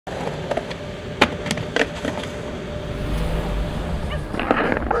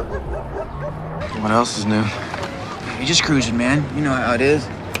What else is new? You're just cruising, man. You know how it is.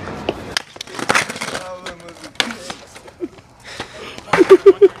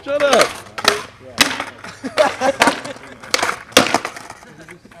 Shut up.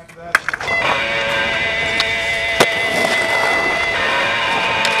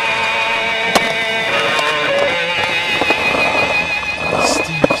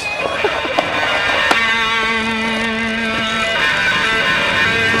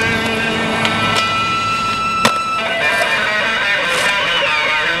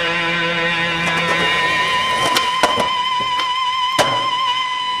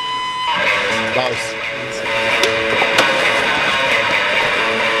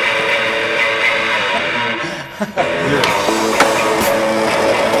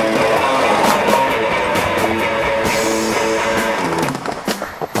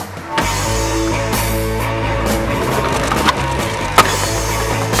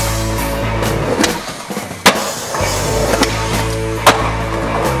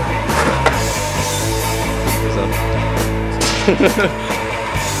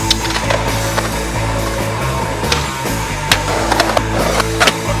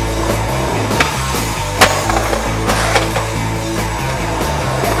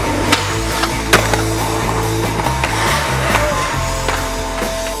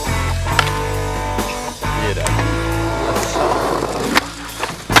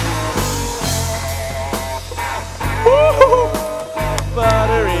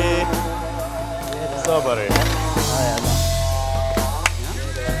 Buttery. So buttery.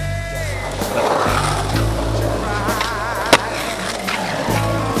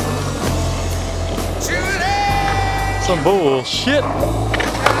 Some bullshit.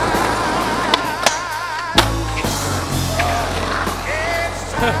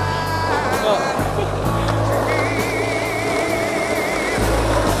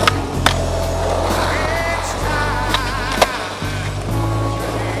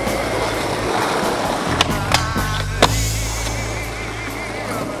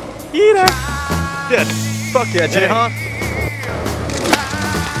 Eat it. Yeah, fuck yeah, Jay, huh?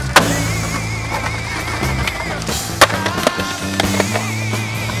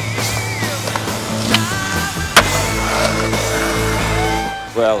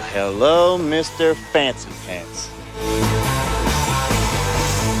 Well, hello, Mr. Fancy Pants.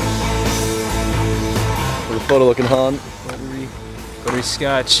 With a photo looking Han. Buttery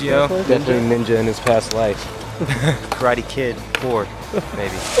Scotch, yo. Definitely ninja in his past life. Karate Kid 4,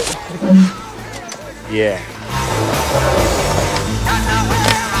 maybe. Yeah.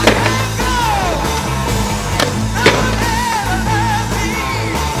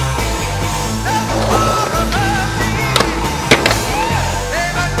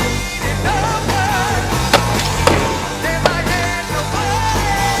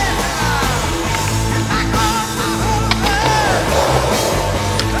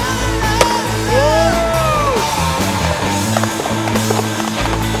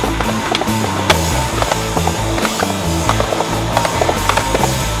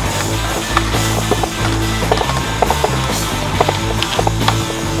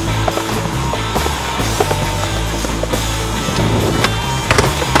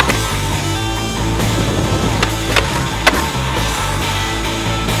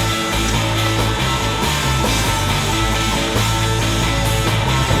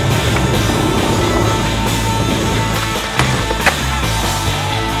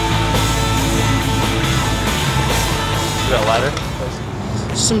 Got a lighter?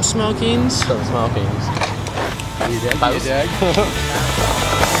 Some smokings. Some smokings. You dag?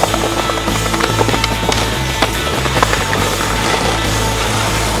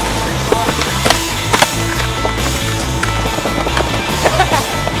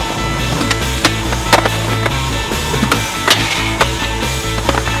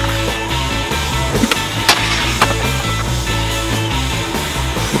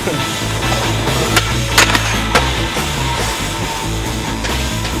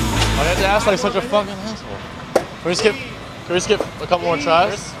 I had to ask like such a fucking asshole. Can we skip a couple more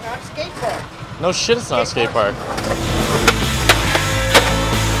tries? It's not a skate park. No shit, it's not a skate park.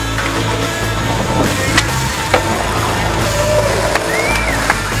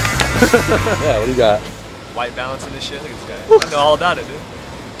 Yeah, what do you got? White balance in this shit. Look at this guy. I know all about it, dude.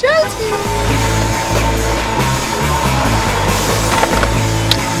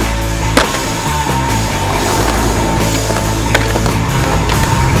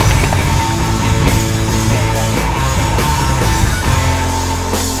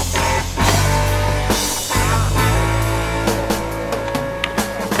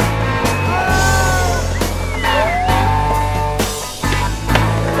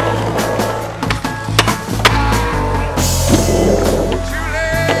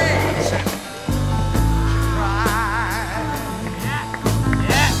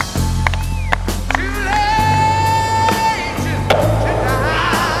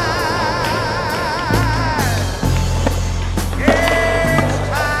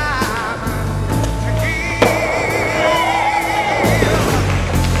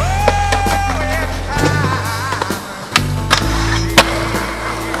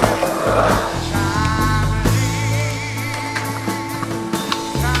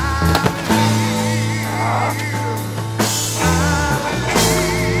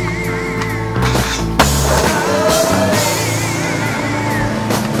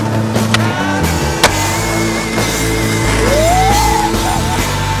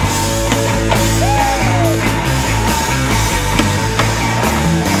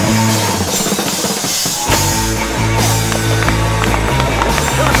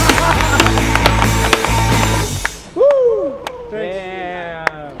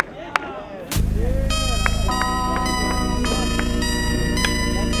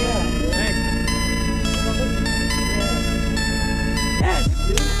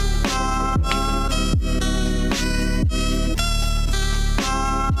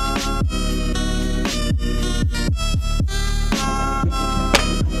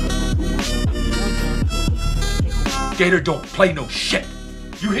 skater don't play no shit.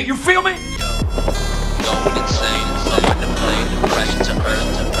 You feel me? Going insane, up in the plane, crashing to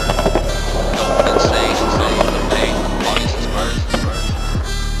earth. Going insane, up on the pain, all these is birth.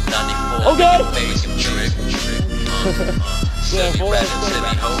 94, basic trick. Silly rabbit,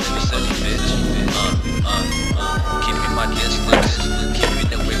 silly hoe, silly bitch. Keeping my distance,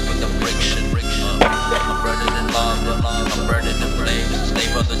 keeping away from the friction. I'm burning in lava, I'm burning in flames. Stay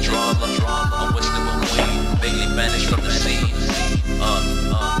from the drama, I'm whistling with queen. Vaguely vanished from the scene.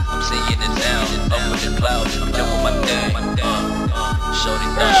 I'm seeing it down, up with the clouds. I'm done with my day. Shorty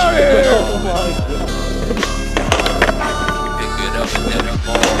down, we pick it up and then we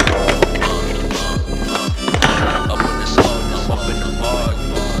fall. Up in the song, I'm up in the bar.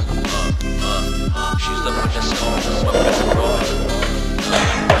 She's up in the song, I'm up in the road.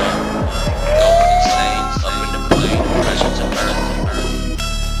 Going insane, up in the plane, crashing to earth.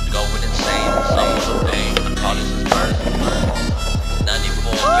 Going insane, I'm full of pain, all this is birth.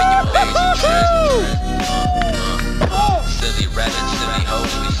 94, when you basic trick. Silly rabbit, silly hoe,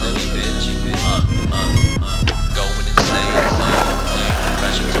 silly bitch. Going insane, I'm full of pain,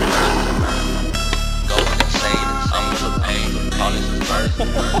 crashing to earth. Going insane, I'm full of pain, all this is birth.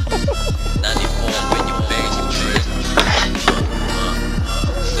 94, when you basic trick.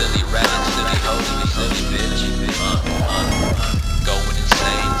 Silly rabbit, silly hoe, silly bitch. Going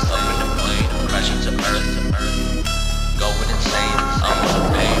insane, up in the plane, crashing to earth. Going insane, I'm full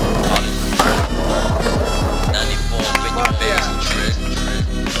of pain, all this is birth. 94, when you basic trick.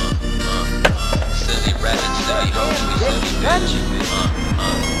 Silly rabbit, silly hoe, silly bitch.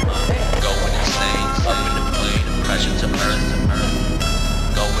 Going insane, up in the plane, crashing to earth.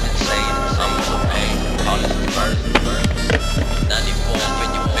 Going insane, I'm full of pain, all this is birth. 94, when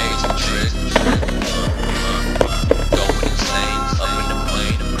you basic trick. Going insane, up in the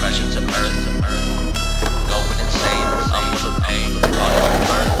plane, crashing to earth. Going insane, I'm full of pain, all this is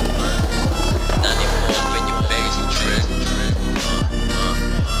birth. 94, when you basic trick.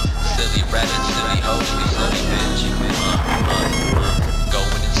 Silly rabbit, silly hoe, silly bitch.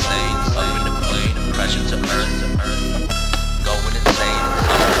 Going insane, up in the plane, crashing to earth. Going insane,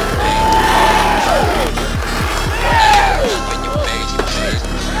 I'm full of pain, all this is birth. 94, when you basic trick.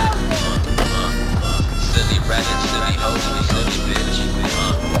 Silly rabbit, silly hoe, silly bitch.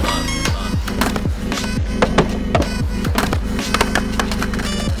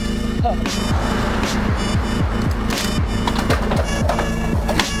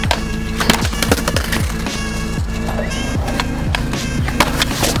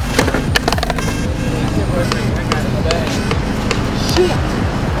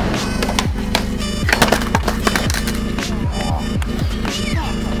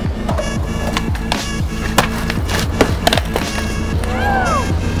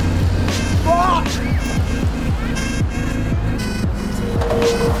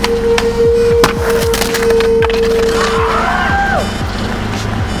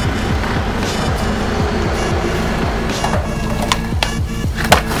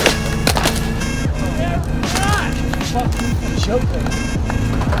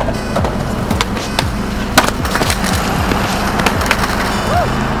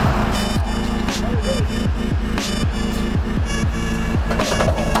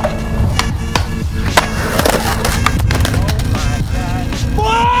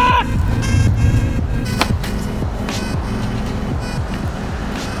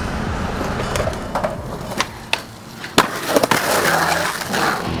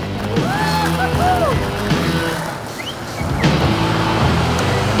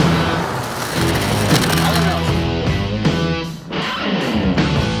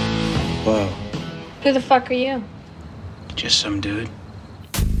 Who the fuck are you? Just some dude.